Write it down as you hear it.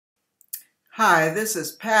Hi, this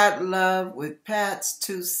is Pat Love with Pat's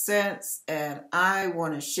Two Cents, and I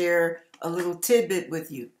want to share a little tidbit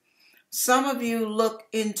with you. Some of you look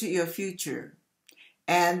into your future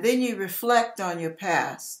and then you reflect on your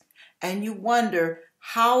past and you wonder,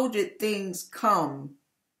 how did things come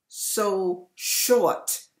so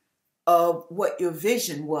short of what your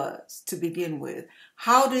vision was to begin with?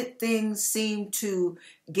 How did things seem to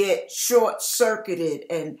get short circuited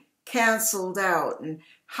and canceled out? And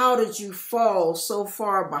how did you fall so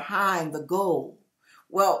far behind the goal?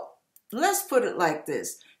 Well, let's put it like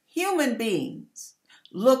this. Human beings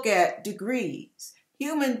look at degrees.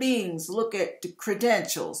 Human beings look at the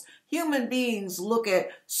credentials. Human beings look at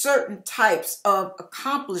certain types of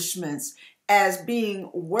accomplishments as being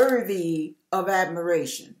worthy of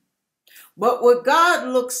admiration. But what God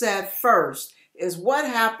looks at first is what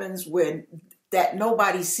happens when that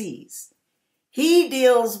nobody sees. He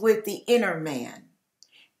deals with the inner man.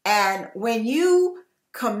 And when you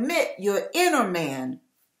commit your inner man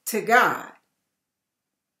to God,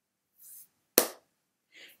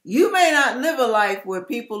 you may not live a life where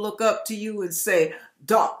people look up to you and say,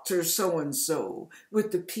 Dr. So-and-so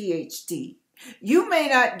with the PhD. You may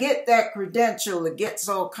not get that credential that gets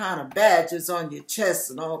all kind of badges on your chest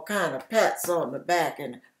and all kind of pats on the back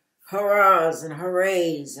and hurrahs and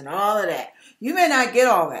hoorays and all of that. You may not get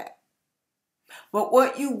all that. But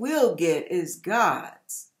what you will get is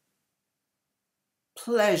God's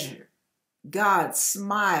pleasure, God's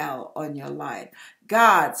smile on your life,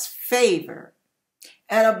 God's favor.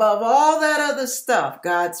 And above all that other stuff,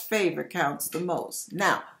 God's favor counts the most.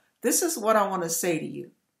 Now, this is what I want to say to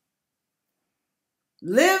you.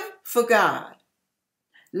 Live for God.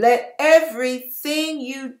 Let everything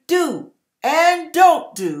you do and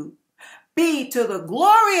don't do be to the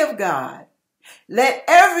glory of God. Let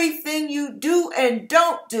everything you do and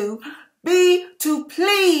don't do be to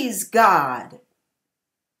please God.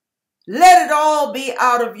 Let it all be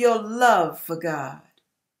out of your love for God.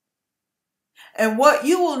 And what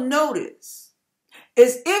you will notice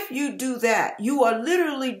is if you do that, you are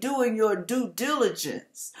literally doing your due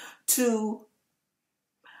diligence to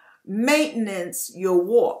maintenance your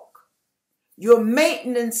walk. You're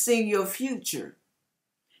maintaining your future.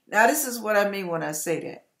 Now, this is what I mean when I say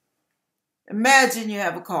that. Imagine you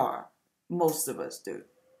have a car. Most of us do.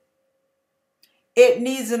 It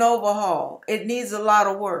needs an overhaul. It needs a lot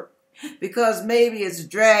of work because maybe it's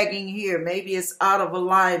dragging here. Maybe it's out of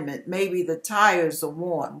alignment. Maybe the tires are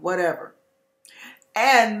worn, whatever.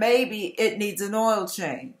 And maybe it needs an oil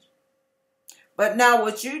change. But now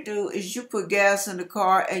what you do is you put gas in the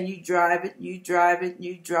car and you drive it, you drive it,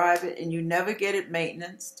 you drive it, and you never get it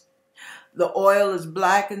maintenance. The oil is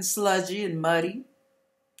black and sludgy and muddy.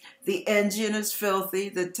 The engine is filthy.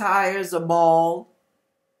 The tires are bald.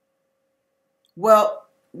 Well,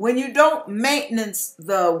 when you don't maintenance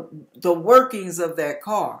the workings of that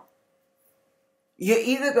car, you're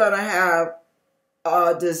either going to have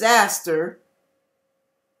a disaster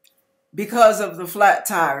because of the flat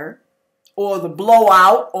tire, or the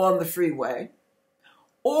blowout on the freeway,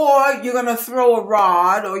 or you're going to throw a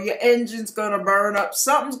rod, or your engine's going to burn up.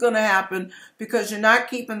 Something's going to happen because you're not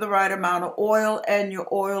keeping the right amount of oil, and your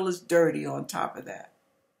oil is dirty on top of that.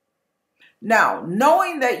 Now,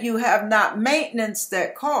 knowing that you have not maintenance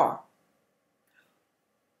that car,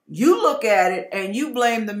 you look at it and you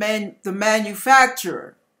blame the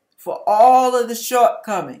manufacturer for all of the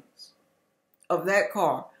shortcomings of that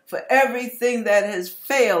car, for everything that has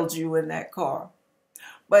failed you in that car.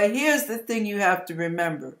 But here's the thing you have to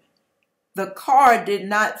remember. The car did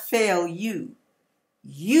not fail you.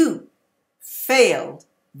 You failed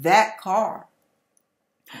that car.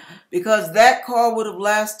 Because that car would have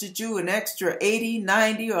lasted you an extra 80,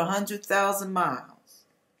 90, or 100,000 miles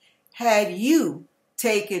had you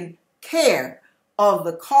taken care of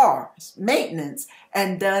the car's maintenance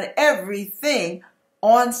and done everything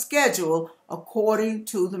on schedule according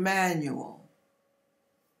to the manual.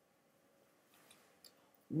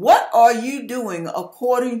 What are you doing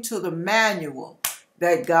according to the manual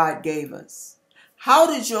that God gave us? How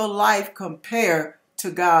does your life compare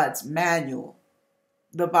to God's manual,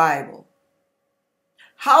 the Bible?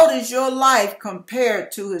 How does your life compare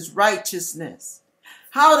to his righteousness?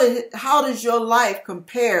 How does your life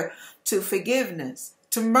compare to forgiveness,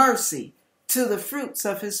 to mercy, to the fruits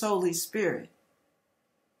of his Holy Spirit?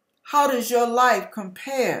 How does your life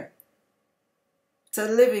compare to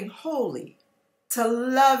living holy, to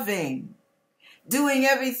loving, doing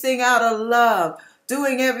everything out of love,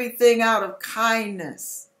 doing everything out of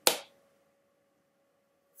kindness?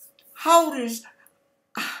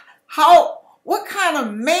 What kind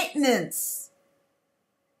of maintenance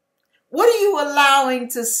What are you allowing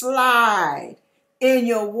to slide in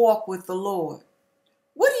your walk with the Lord?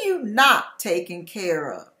 What are you not taking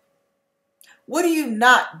care of? What are you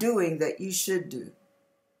not doing that you should do?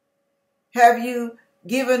 Have you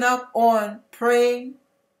given up on praying,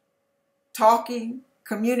 talking,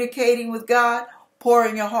 communicating with God,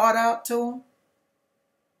 pouring your heart out to Him?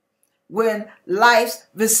 When life's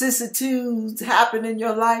vicissitudes happen in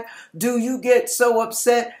your life, do you get so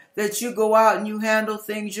upset that you go out and you handle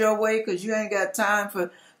things your way because you ain't got time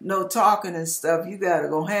for no talking and stuff? You got to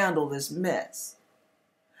go handle this mess.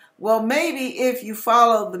 Well, maybe if you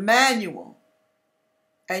follow the manual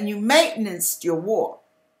and you maintenance your walk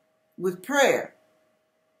with prayer,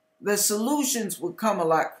 the solutions would come a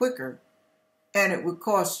lot quicker and it would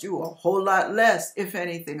cost you a whole lot less, if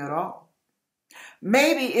anything at all.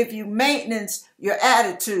 Maybe if you maintenance your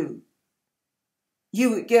attitude,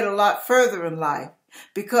 you would get a lot further in life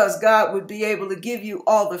because God would be able to give you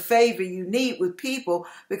all the favor you need with people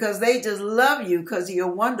because they just love you because of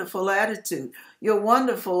your wonderful attitude, your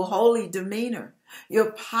wonderful holy demeanor,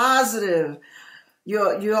 your positive,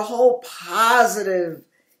 your whole positive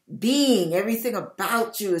being. Everything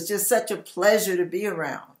about you is just such a pleasure to be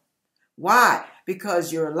around. Why?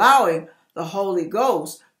 Because you're allowing the Holy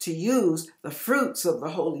Ghost to use the fruits of the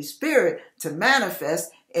Holy Spirit to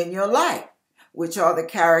manifest in your life, which are the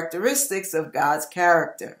characteristics of God's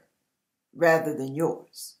character rather than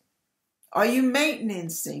yours. Are you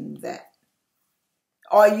maintaining that?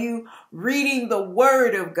 Are you reading the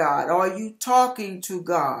Word of God? Are you talking to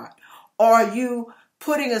God? Are you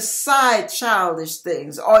putting aside childish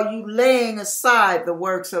things? Are you laying aside the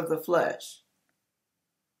works of the flesh?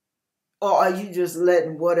 Or are you just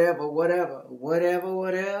letting whatever?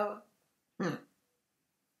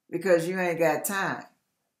 Because you ain't got time.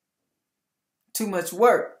 Too much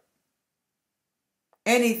work.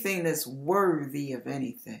 Anything that's worthy of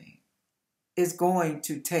anything is going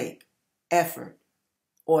to take effort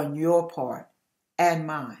on your part and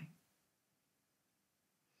mine.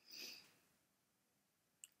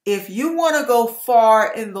 If you want to go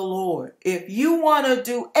far in the Lord, if you want to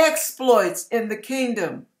do exploits in the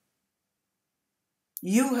kingdom,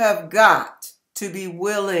 you have got to be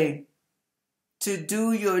willing to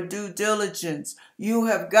do your due diligence. You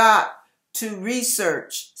have got to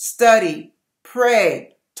research, study,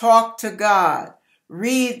 pray, talk to God,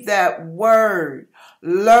 read that word,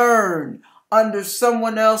 learn under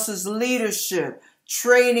someone else's leadership,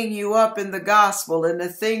 training you up in the gospel and the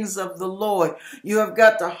things of the Lord. You have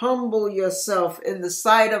got to humble yourself in the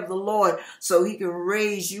sight of the Lord so He can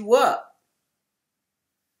raise you up.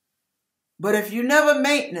 But if you never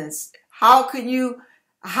maintenance, how can your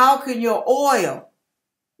oil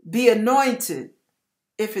be anointed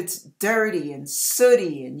if it's dirty and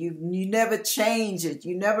sooty and you never change it,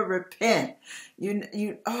 you never repent?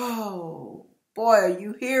 Oh boy, are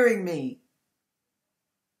you hearing me?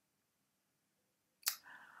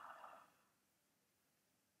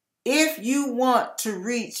 If you want to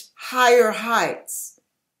reach higher heights,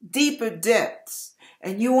 deeper depths,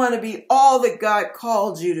 and you want to be all that God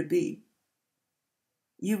called you to be,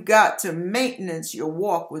 you've got to maintenance your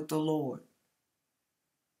walk with the Lord.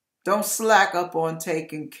 Don't slack up on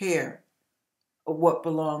taking care of what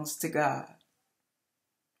belongs to God.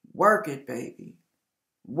 Work it, baby.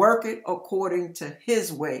 Work it according to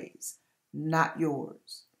His ways, not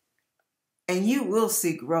yours. And you will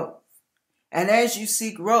see growth. And as you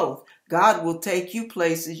see growth, God will take you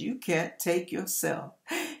places you can't take yourself.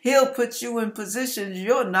 He'll put you in positions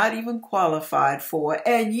you're not even qualified for,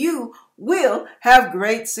 and you will have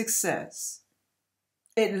great success.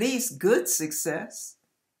 At least good success.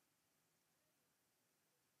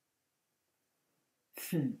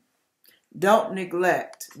 Don't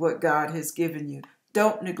neglect what God has given you.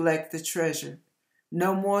 Don't neglect the treasure.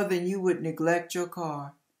 No more than you would neglect your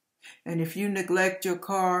car. And if you neglect your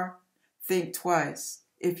car, think twice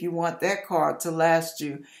if you want that car to last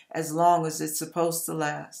you as long as it's supposed to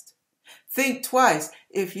last. Think twice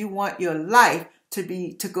if you want your life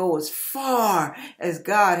to go as far as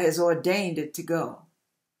God has ordained it to go.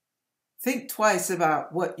 Think twice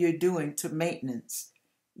about what you're doing to maintenance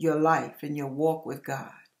your life and your walk with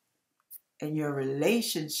God and your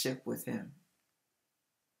relationship with Him.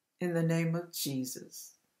 In the name of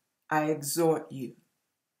Jesus, I exhort you,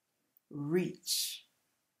 reach.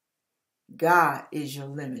 God is your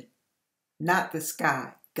limit, not the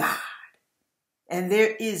sky, God. And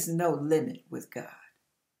there is no limit with God.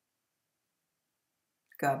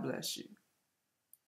 God bless you.